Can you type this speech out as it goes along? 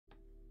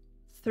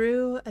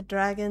Through a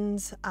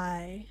Dragon's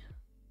Eye.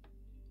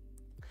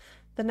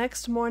 The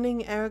next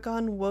morning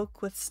Eragon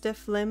woke with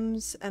stiff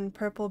limbs and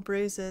purple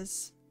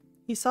bruises.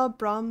 He saw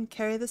Brom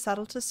carry the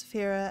saddle to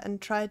Saphira and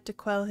tried to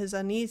quell his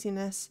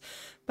uneasiness.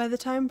 By the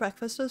time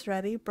breakfast was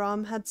ready,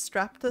 Brom had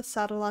strapped the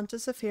saddle onto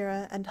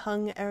Saphira and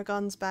hung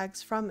Eragon's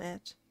bags from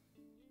it.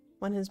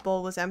 When his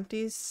bowl was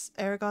empty,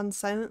 Eragon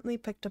silently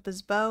picked up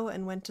his bow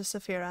and went to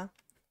Saphira.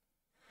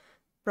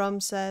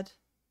 Brom said,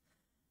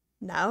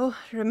 "Now,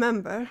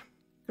 remember,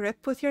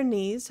 grip with your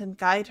knees and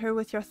guide her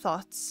with your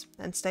thoughts,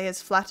 and stay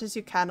as flat as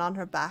you can on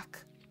her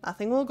back.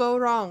 Nothing will go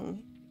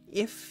wrong,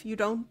 if you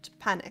don't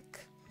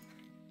panic."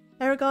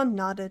 Eragon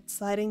nodded,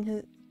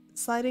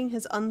 sliding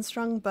his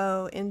unstrung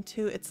bow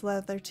into its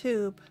leather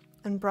tube,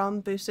 and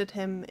Brom boosted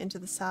him into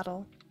the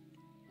saddle.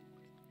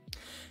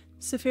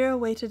 Saphira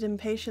waited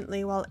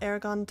impatiently while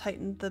Eragon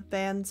tightened the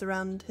bands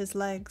around his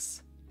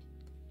legs.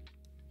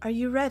 "Are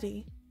you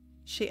ready?"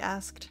 she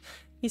asked.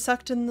 He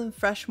sucked in the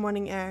fresh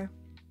morning air.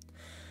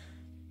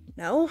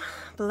 "No,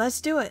 but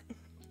let's do it."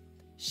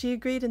 She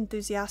agreed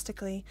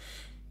enthusiastically.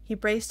 He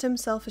braced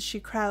himself as she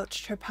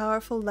crouched, her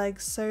powerful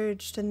legs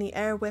surged, and the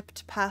air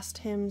whipped past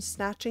him,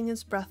 snatching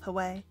his breath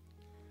away.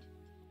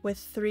 With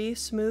 3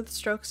 smooth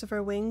strokes of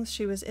her wings,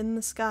 she was in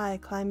the sky,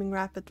 climbing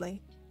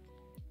rapidly.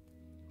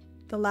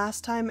 The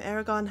last time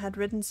Eragon had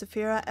ridden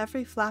Saphira,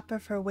 every flap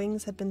of her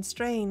wings had been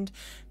strained.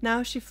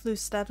 Now she flew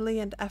steadily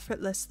and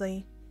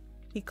effortlessly.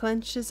 He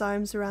clenched his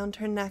arms around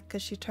her neck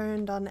as she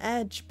turned on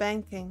edge,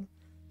 banking.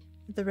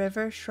 The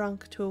river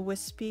shrunk to a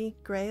wispy,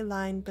 grey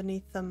line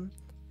beneath them.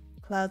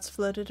 Clouds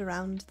floated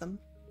around them.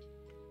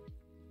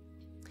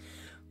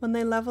 When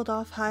they leveled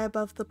off high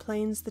above the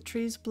plains, the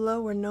trees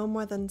below were no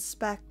more than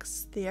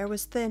specks. The air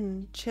was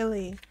thin,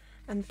 chilly,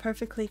 and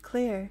perfectly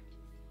clear.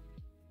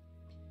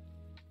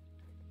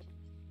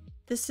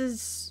 "This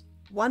is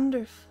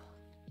wonderful."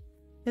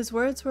 His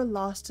words were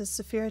lost as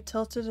Saphira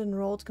tilted and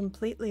rolled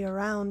completely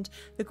around.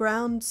 The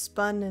ground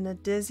spun in a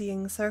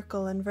dizzying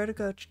circle, and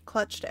vertigo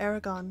clutched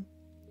Eragon.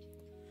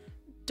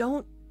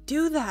 "Don't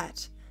do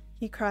that!"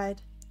 he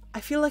cried. "I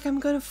feel like I'm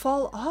going to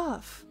fall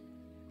off."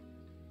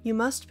 "You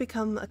must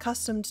become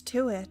accustomed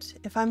to it.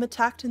 If I'm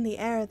attacked in the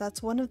air,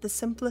 that's one of the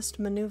simplest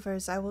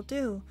maneuvers I will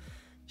do,"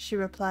 she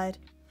replied.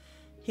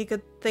 He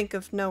could think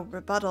of no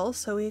rebuttal,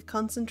 so he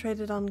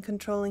concentrated on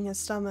controlling his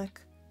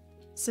stomach.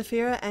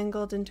 Saphira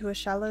angled into a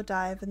shallow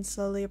dive and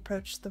slowly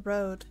approached the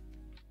road.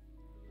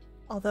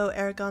 Although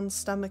Eragon's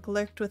stomach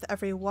lurked with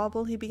every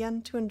wobble, he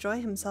began to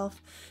enjoy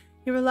himself.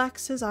 He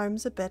relaxed his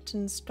arms a bit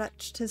and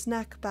stretched his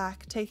neck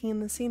back, taking in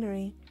the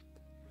scenery.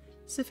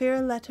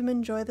 Saphira let him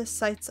enjoy the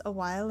sights a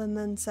while and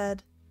then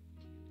said,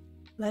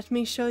 "Let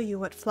me show you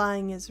what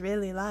flying is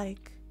really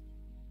like."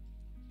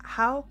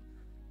 "How?"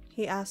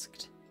 he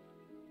asked.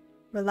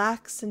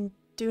 "Relax and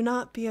do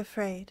not be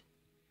afraid,"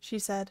 she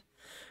said.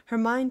 Her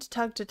mind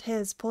tugged at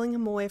his, pulling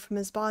him away from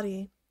his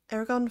body.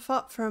 Eragon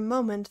fought for a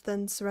moment,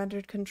 then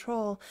surrendered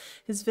control.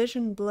 His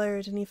vision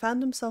blurred, and he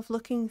found himself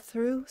looking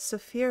through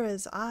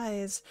Saphira's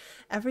eyes.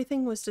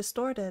 Everything was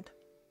distorted.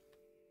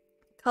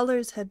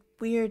 Colors had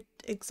weird,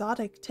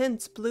 exotic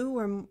tints.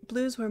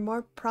 Blues were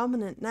more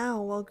prominent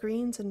now, while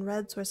greens and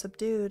reds were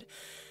subdued.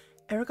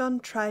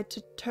 Eragon tried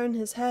to turn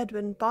his head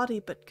and body,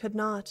 but could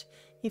not.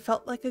 He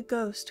felt like a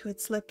ghost who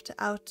had slipped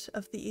out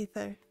of the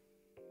ether.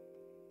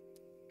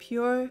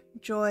 Pure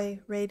joy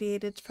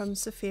radiated from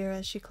Saphira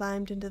as she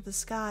climbed into the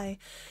sky.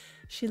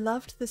 She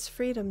loved this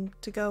freedom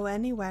to go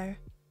anywhere.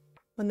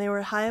 When they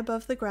were high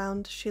above the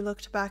ground, she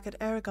looked back at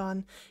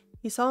Eragon.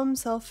 He saw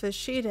himself as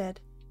she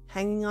did,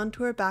 hanging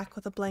onto her back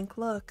with a blank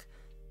look.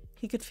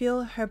 He could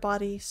feel her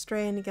body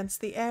strain against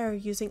the air,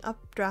 using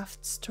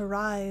updrafts to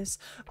rise.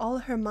 All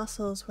her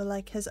muscles were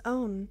like his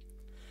own.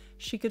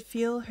 She could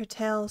feel her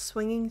tail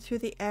swinging through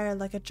the air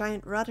like a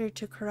giant rudder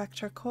to correct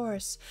her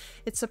course.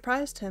 It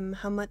surprised him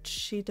how much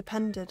she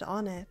depended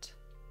on it.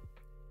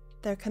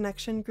 Their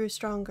connection grew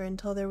stronger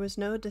until there was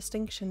no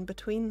distinction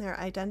between their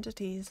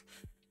identities.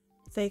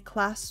 They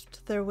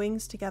clasped their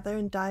wings together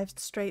and dived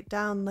straight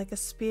down like a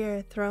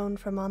spear thrown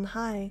from on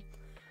high.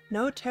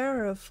 No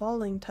terror of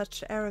falling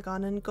touched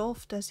Eragon,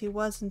 engulfed as he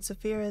was in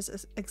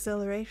Saphira's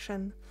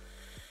exhilaration.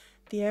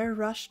 The air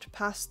rushed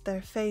past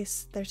their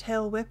face, their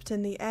tail whipped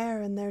in the air,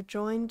 and their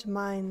joined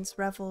minds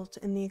reveled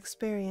in the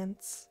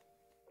experience.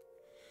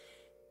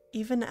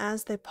 Even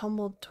as they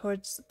plummeted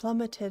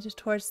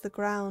towards the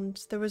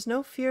ground, there was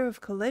no fear of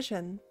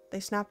collision.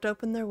 They snapped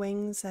open their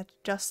wings at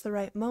just the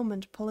right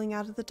moment, pulling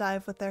out of the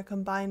dive with their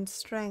combined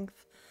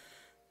strength.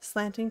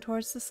 Slanting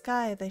towards the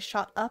sky, they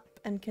shot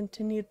up and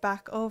continued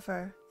back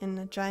over in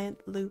a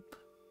giant loop.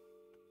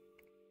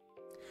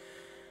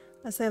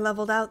 As they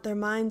leveled out, their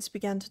minds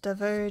began to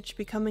diverge,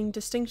 becoming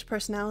distinct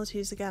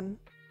personalities again.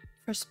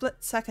 For a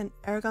split second,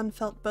 Eragon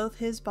felt both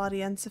his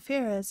body and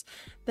Saphira's,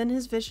 then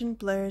his vision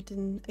blurred,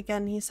 and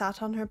again he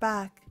sat on her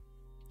back.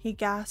 He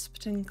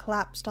gasped and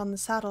collapsed on the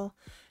saddle.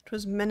 It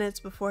was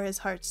minutes before his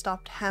heart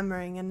stopped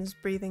hammering and his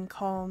breathing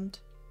calmed.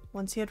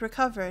 Once he had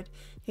recovered,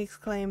 he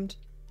exclaimed,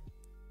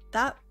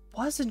 "That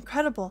was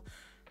incredible!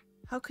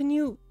 How can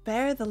you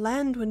bear the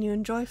land when you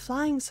enjoy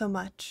flying so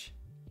much?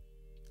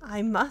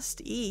 I must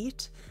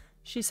eat,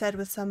 she said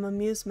with some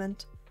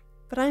amusement,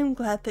 but I am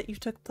glad that you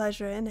took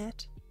pleasure in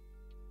it.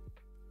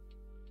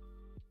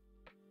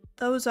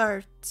 Those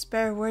are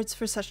spare words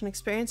for such an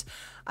experience.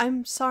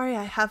 I'm sorry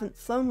I haven't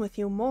flown with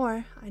you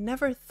more. I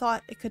never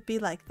thought it could be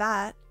like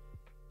that.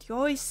 Do you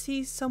always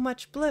see so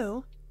much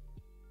blue?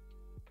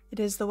 It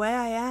is the way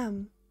I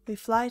am. We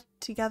fly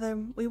together.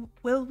 We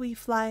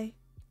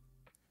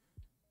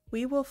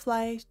will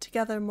fly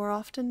together more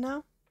often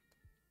now?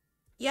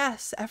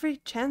 Yes, every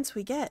chance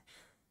we get.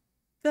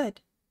 Good,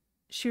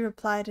 she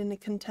replied in a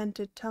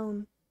contented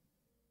tone.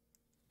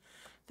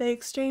 They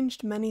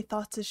exchanged many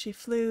thoughts as she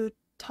flew,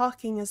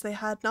 talking as they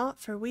had not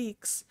for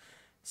weeks.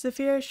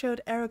 Saphira showed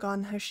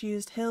Eragon how she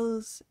used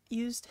hills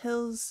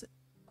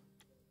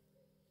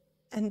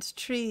and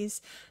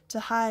trees to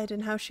hide,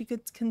 and how she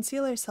could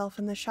conceal herself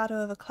in the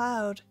shadow of a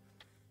cloud.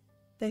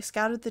 They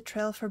scouted the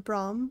trail for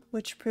Brom,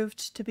 which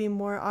proved to be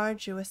more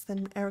arduous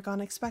than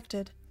Eragon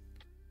expected.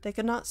 They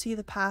could not see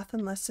the path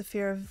unless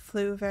Saphira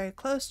flew very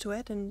close to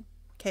it, in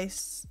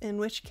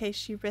which case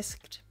she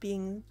risked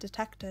being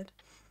detected.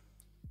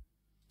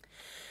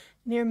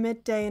 Near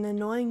midday, an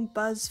annoying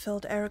buzz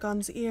filled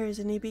Eragon's ears,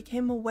 and he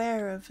became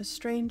aware of a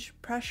strange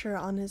pressure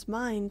on his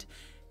mind.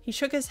 He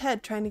shook his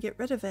head, trying to get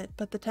rid of it,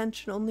 but the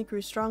tension only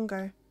grew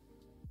stronger.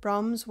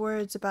 Brom's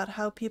words about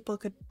how people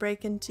could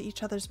break into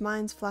each other's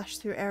minds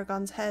flashed through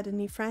Eragon's head,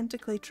 and he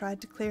frantically tried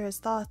to clear his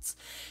thoughts.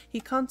 He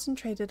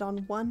concentrated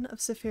on one of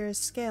Saphira's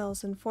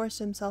scales and forced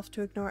himself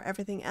to ignore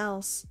everything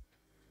else.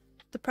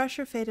 The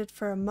pressure faded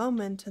for a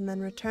moment and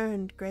then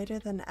returned, greater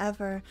than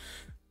ever.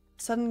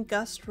 A sudden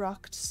gust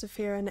rocked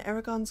Saphira, and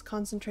Eragon's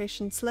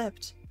concentration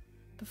slipped.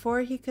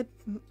 Before he could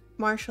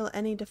marshal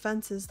any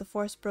defenses, the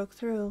force broke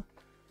through.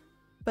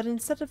 But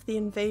instead of the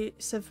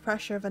invasive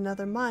pressure of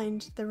another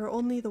mind, there were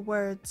only the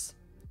words.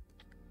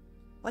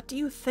 What do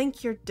you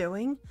think you're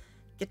doing?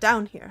 Get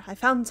down here. I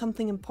found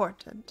something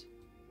important.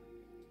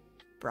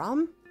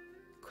 Brom?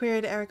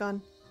 Queried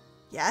Eragon.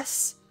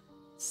 Yes,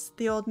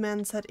 the old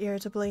man said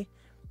irritably.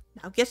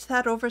 Now get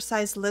that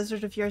oversized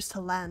lizard of yours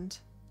to land.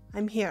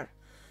 I'm here.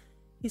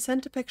 He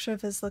sent a picture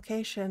of his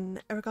location.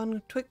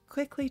 Eragon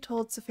quickly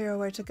told Saphira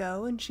where to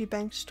go, and she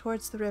banked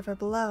towards the river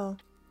below.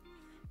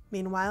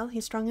 Meanwhile,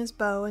 he strung his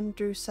bow and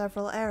drew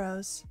several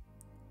arrows.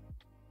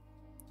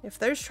 If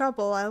there's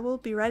trouble, I will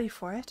be ready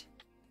for it.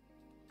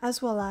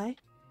 As will I,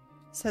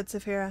 said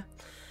Saphira.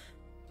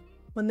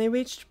 When they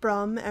reached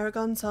Brom,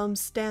 Eragon saw him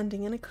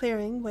standing in a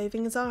clearing,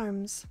 waving his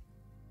arms.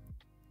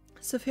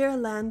 Saphira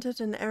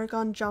landed, and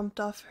Eragon jumped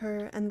off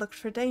her and looked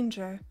for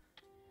danger.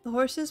 The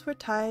horses were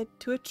tied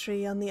to a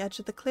tree on the edge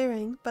of the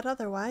clearing, but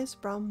otherwise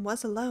Brom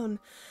was alone.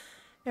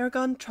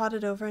 Eragon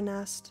trotted over and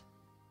asked,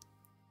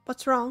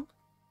 What's wrong?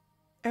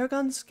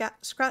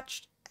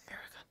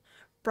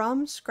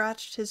 Brom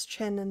scratched his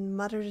chin and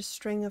muttered a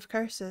string of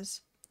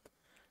curses.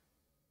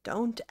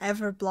 Don't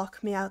ever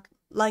block me out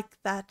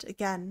like that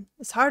again.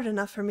 It's hard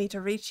enough for me to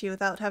reach you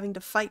without having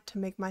to fight to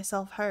make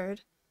myself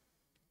heard.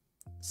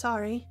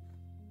 Sorry,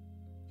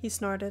 he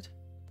snorted.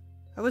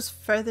 I was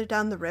further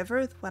down the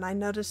river when I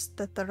noticed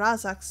that the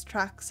Razak's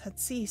tracks had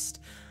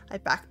ceased. I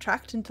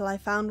backtracked until I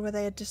found where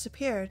they had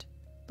disappeared.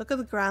 Look at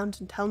the ground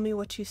and tell me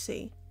what you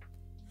see.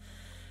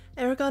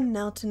 Eragon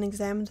knelt and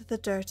examined the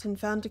dirt and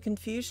found a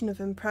confusion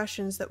of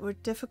impressions that were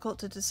difficult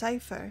to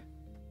decipher.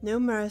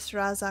 Numerous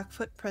Razak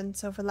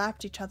footprints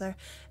overlapped each other.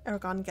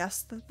 Eragon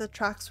guessed that the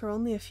tracks were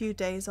only a few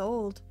days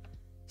old.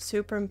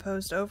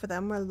 Superimposed over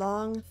them were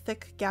long,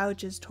 thick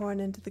gouges torn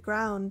into the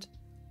ground.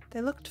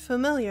 They looked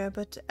familiar,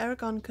 but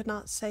Eragon could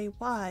not say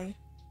why.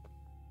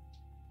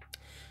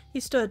 He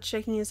stood,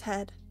 shaking his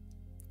head.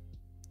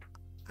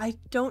 I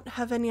don't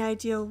have any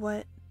idea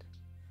what...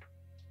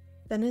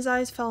 Then his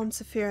eyes fell on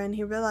Saphira, and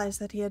he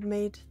realized that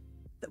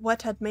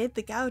what had made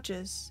the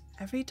gouges.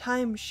 Every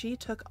time she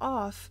took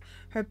off,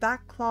 her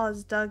back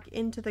claws dug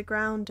into the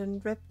ground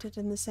and ripped it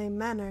in the same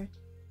manner.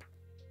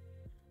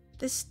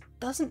 This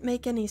doesn't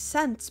make any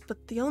sense,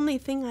 but the only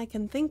thing I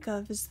can think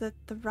of is that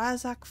the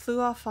Razak flew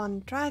off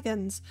on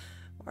dragons,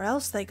 or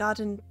else they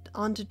got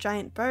onto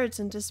giant birds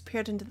and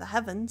disappeared into the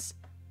heavens.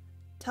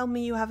 Tell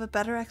me you have a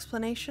better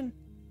explanation?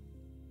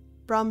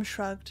 Brom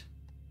shrugged.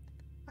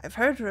 I've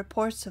heard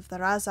reports of the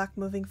Razak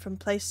moving from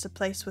place to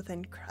place with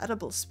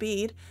incredible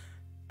speed,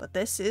 but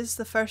this is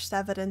the first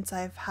evidence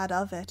I've had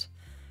of it.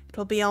 It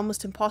will be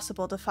almost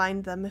impossible to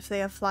find them if they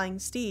have flying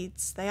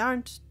steeds. They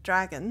aren't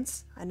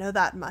dragons, I know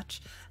that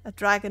much. A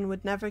dragon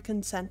would never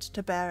consent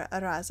to bear a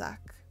Razak.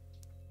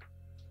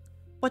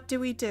 What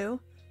do we do?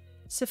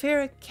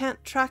 Saphira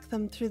can't track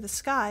them through the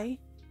sky.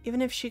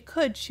 Even if she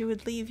could, she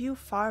would leave you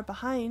far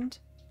behind.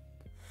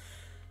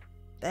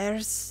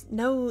 There's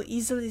no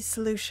easy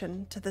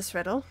solution to this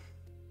riddle,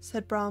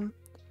 said Brom.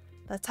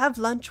 Let's have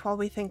lunch while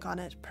we think on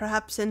it.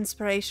 Perhaps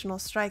inspiration will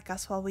strike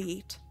us while we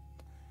eat.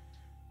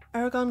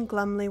 Eragon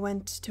glumly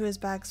went to his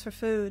bags for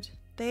food.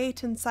 They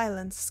ate in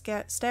silence,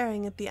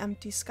 staring at the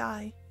empty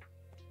sky.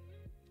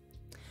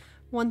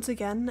 Once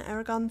again,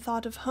 Eragon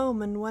thought of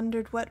home and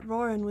wondered what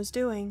Roran was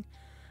doing.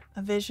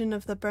 A vision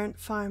of the burnt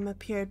farm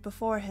appeared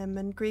before him,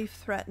 and grief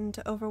threatened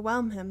to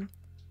overwhelm him.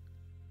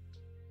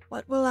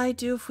 What will I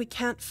do if we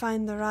can't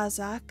find the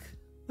Razak?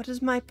 What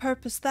is my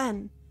purpose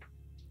then?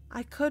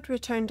 I could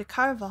return to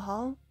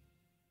Carvajal.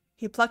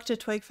 He plucked a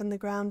twig from the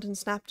ground and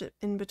snapped it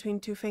in between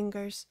two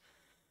fingers.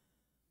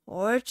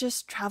 Or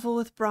just travel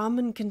with Brom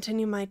and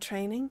continue my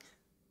training.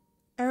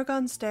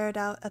 Eragon stared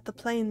out at the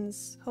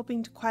plains,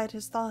 hoping to quiet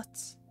his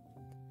thoughts.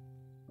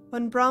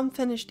 When Brom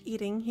finished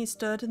eating, he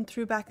stood and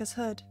threw back his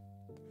hood.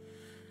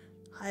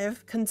 I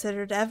have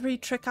considered every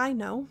trick I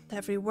know,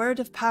 every word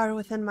of power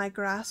within my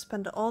grasp,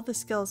 and all the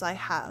skills I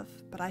have,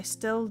 but I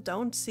still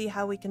don't see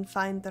how we can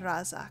find the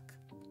Razak.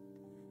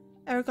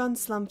 Eragon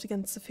slumped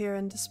against Saphira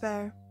in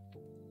despair.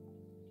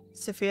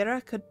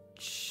 Saphira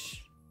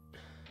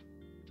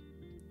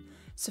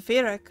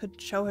could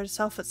show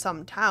herself at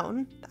some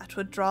town. That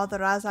would draw the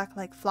Razak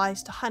like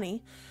flies to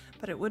honey,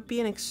 but it would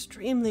be an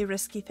extremely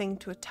risky thing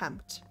to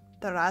attempt.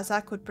 The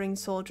Razak would bring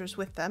soldiers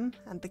with them,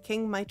 and the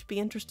king might be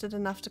interested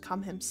enough to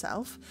come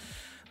himself,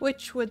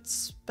 which would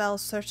spell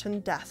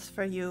certain death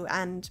for you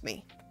and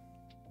me.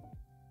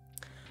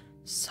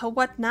 So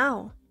what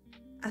now?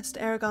 Asked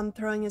Eragon,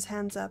 throwing his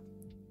hands up.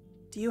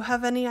 Do you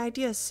have any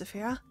ideas,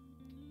 Saphira?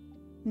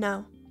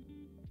 No.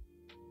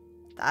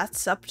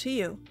 That's up to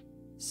you,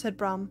 said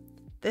Brom.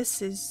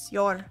 This is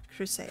your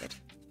crusade.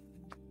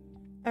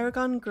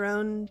 Eragon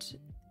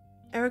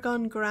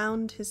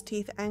ground his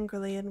teeth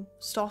angrily and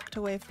stalked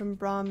away from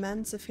Brom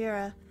and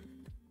Saphira.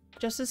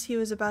 Just as he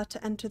was about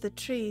to enter the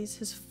trees,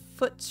 his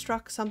foot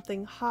struck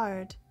something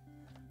hard.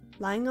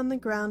 Lying on the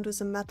ground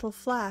was a metal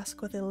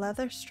flask with a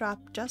leather strap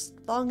just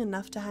long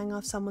enough to hang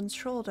off someone's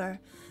shoulder.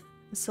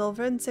 A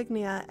silver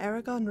insignia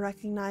Eragon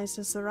recognized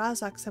as the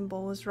Razak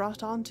symbol was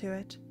wrought onto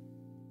it.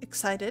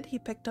 Excited, he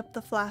picked up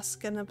the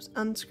flask and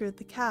unscrewed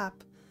the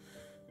cap.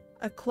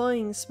 A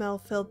cloying smell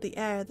filled the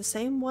air, the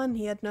same one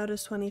he had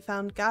noticed when he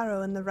found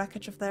Garrow in the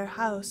wreckage of their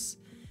house.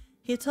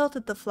 He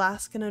tilted the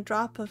flask, and a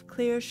drop of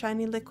clear,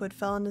 shiny liquid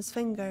fell on his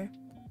finger.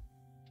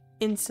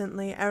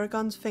 Instantly,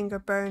 Eragon's finger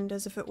burned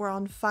as if it were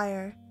on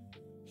fire.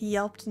 He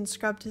yelped and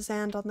scrubbed his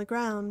hand on the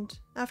ground.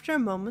 After a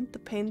moment, the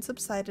pain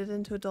subsided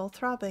into a dull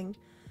throbbing.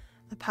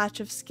 A patch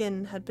of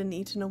skin had been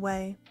eaten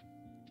away.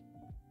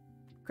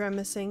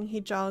 Grimacing, he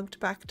jogged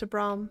back to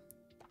Brom.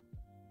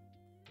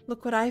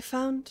 Look what I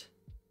found.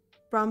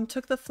 Brom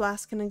took the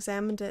flask and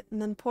examined it,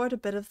 and then poured a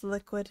bit of the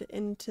liquid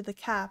into the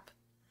cap.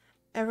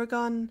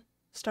 Eragon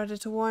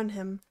started to warn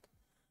him.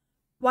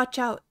 Watch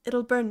out,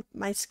 it'll burn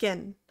my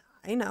skin.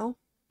 I know,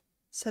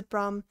 said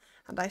Brom,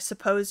 and I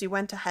suppose you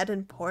went ahead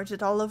and poured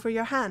it all over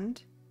your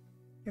hand?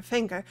 Your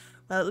finger?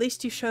 Well, at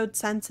least you showed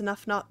sense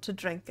enough not to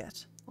drink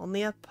it.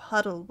 Only a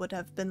puddle would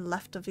have been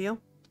left of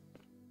you.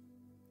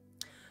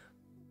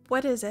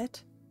 What is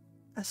it?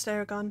 Asked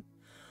Eragon.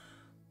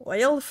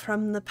 Oil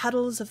from the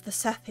petals of the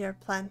Sethir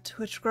plant,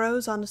 which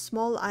grows on a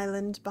small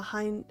island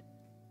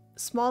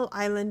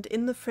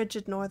in the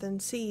frigid northern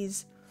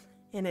seas.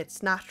 In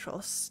its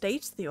natural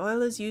state, the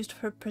oil is used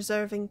for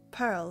preserving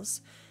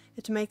pearls.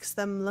 It makes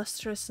them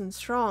lustrous and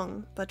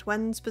strong, but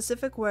when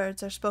specific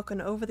words are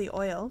spoken over the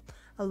oil,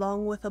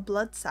 along with a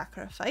blood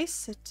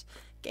sacrifice, it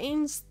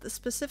gains the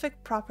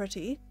specific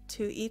property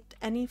to eat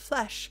any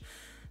flesh.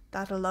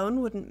 That alone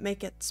wouldn't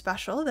make it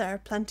special. There are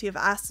plenty of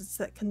acids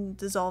that can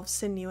dissolve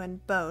sinew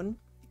and bone,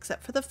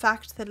 except for the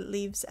fact that it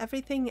leaves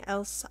everything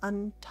else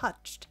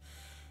untouched.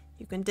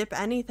 You can dip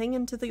anything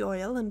into the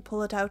oil and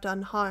pull it out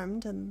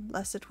unharmed,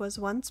 unless it was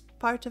once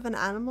part of an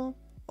animal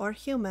or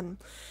human.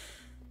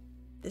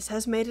 This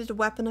has made it a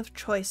weapon of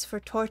choice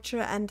for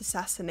torture and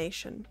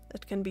assassination.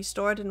 It can be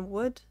stored in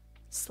wood,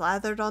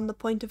 slathered on the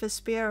point of a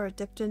spear, or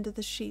dripped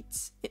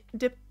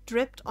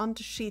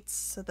onto sheets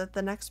so that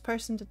the next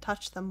person to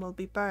touch them will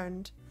be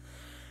burned.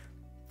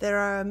 There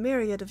are a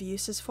myriad of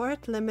uses for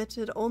it,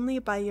 limited only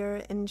by your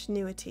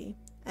ingenuity.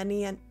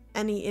 Any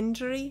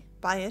injury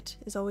by it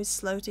is always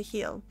slow to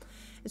heal.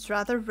 It's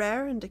rather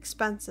rare and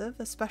expensive,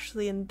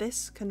 especially in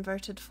this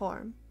converted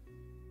form.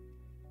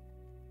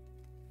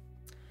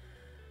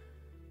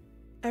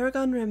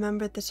 Eragon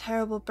remembered the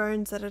terrible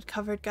burns that had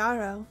covered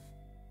Garrow.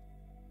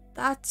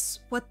 That's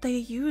what they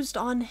used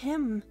on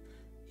him,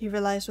 he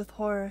realized with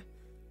horror.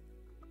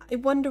 I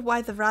wonder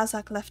why the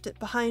Razak left it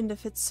behind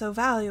if it's so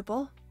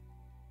valuable.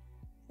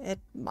 It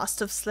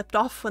must have slipped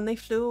off when they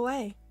flew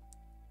away.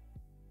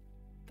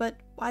 But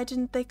why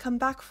didn't they come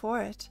back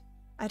for it?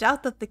 I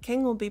doubt that the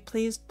king will be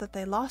pleased that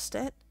they lost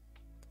it.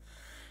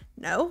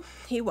 No,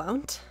 he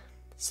won't,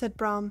 said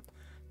Brom.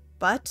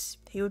 But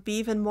he would be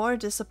even more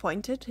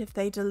disappointed if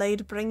they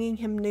delayed bringing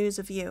him news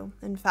of you.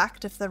 In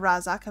fact, if the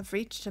Razak have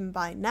reached him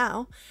by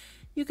now,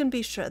 you can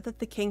be sure that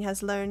the king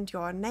has learned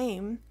your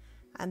name,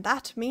 and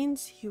that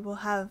means we will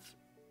have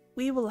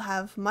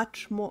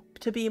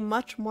to be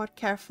much more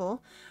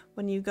careful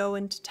when you go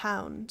into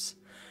towns.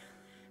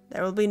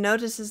 There will be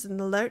notices and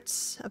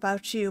alerts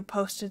about you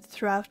posted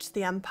throughout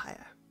the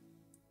Empire.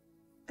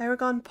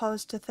 Eragon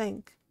paused to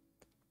think.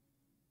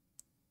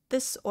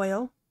 This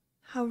oil,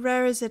 how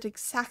rare is it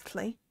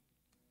exactly?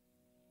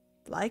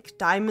 Like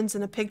diamonds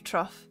in a pig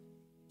trough,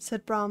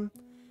 said Brom.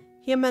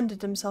 He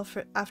amended himself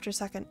after a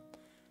second.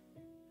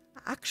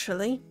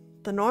 Actually,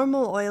 the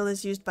normal oil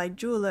is used by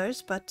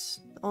jewelers, but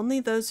only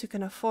those who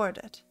can afford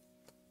it.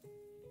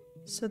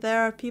 So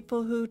there are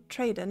people who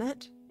trade in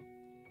it?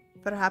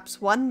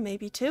 Perhaps one,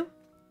 maybe two?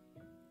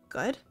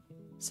 Good,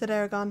 said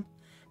Eragon.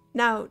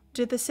 Now,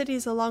 do the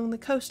cities along the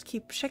coast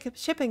keep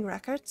shipping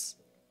records?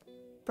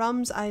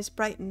 Brom's eyes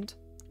brightened.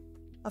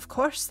 Of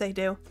course they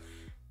do.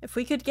 If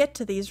we could get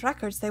to these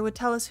records, they would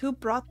tell us who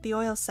brought the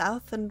oil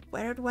south and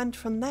where it went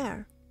from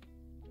there.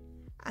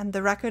 And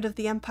the record of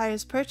the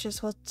Empire's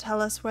purchase will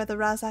tell us where the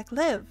Razak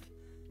live,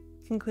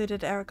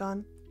 concluded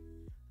Eragon.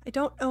 I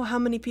don't know how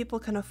many people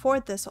can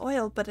afford this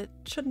oil, but it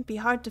shouldn't be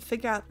hard to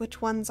figure out which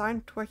ones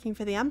aren't working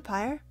for the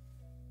Empire.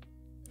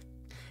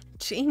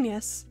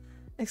 Genius,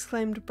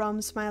 exclaimed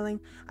Brom, smiling.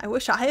 I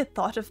wish I had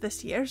thought of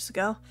this years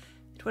ago.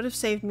 It would have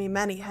saved me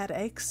many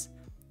headaches.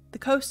 The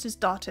coast is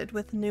dotted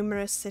with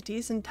numerous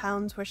cities and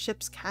towns where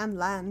ships can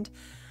land.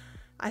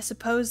 I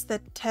suppose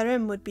that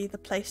Terim would be the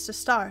place to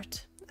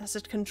start, as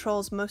it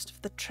controls most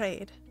of the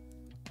trade.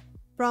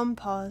 Brom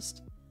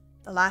paused.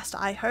 The last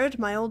I heard,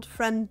 my old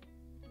friend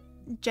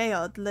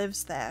Jayod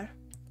lives there.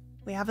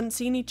 We haven't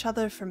seen each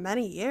other for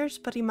many years,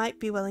 but he might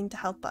be willing to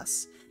help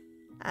us.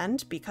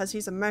 And because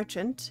he's a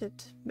merchant,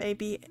 it may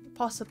be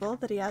possible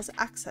that he has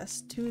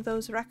access to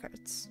those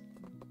records.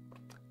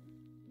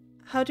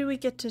 How do we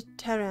get to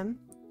Terim?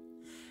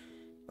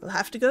 We'll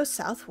have to go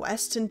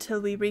southwest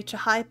until we reach a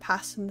high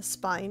pass in the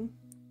spine.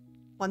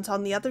 Once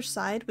on the other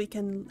side, we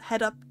can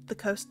head up the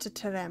coast to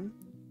Terim,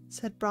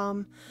 said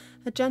Brom.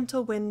 A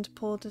gentle wind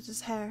pulled at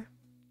his hair.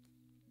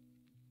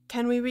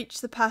 Can we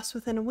reach the pass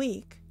within a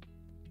week?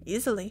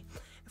 Easily.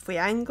 If we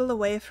angle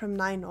away from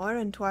Ninor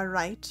and to our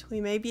right,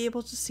 we may be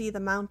able to see the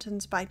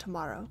mountains by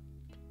tomorrow.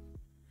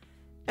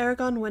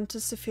 Eragon went to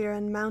Saphira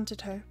and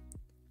mounted her.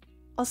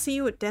 I'll see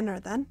you at dinner,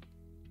 then.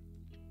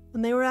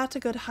 When they were at a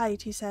good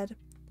height, he said,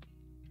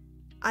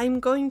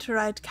 I'm going to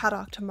ride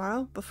Kadok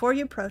tomorrow. Before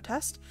you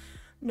protest,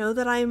 know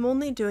that I am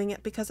only doing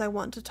it because I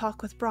want to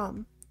talk with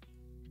Brom.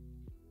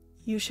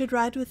 You should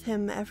ride with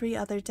him every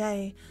other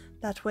day.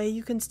 That way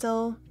you can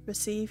still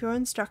receive your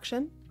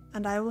instruction,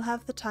 and I will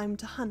have the time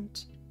to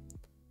hunt.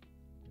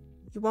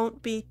 You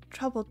won't be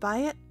troubled by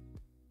it?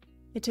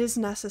 It is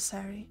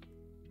necessary.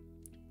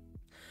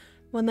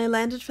 When they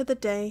landed for the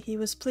day, he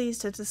was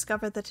pleased to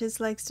discover that his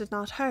legs did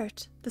not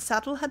hurt. The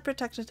saddle had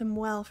protected him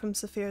well from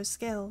Saphira's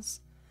scales.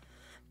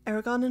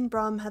 Eragon and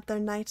Brom had their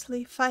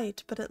nightly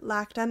fight, but it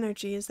lacked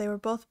energy as they were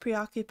both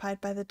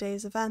preoccupied by the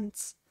day's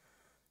events.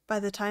 By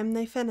the time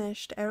they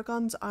finished,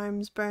 Eragon's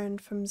arms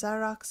burned from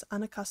Zarok's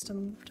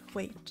unaccustomed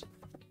weight.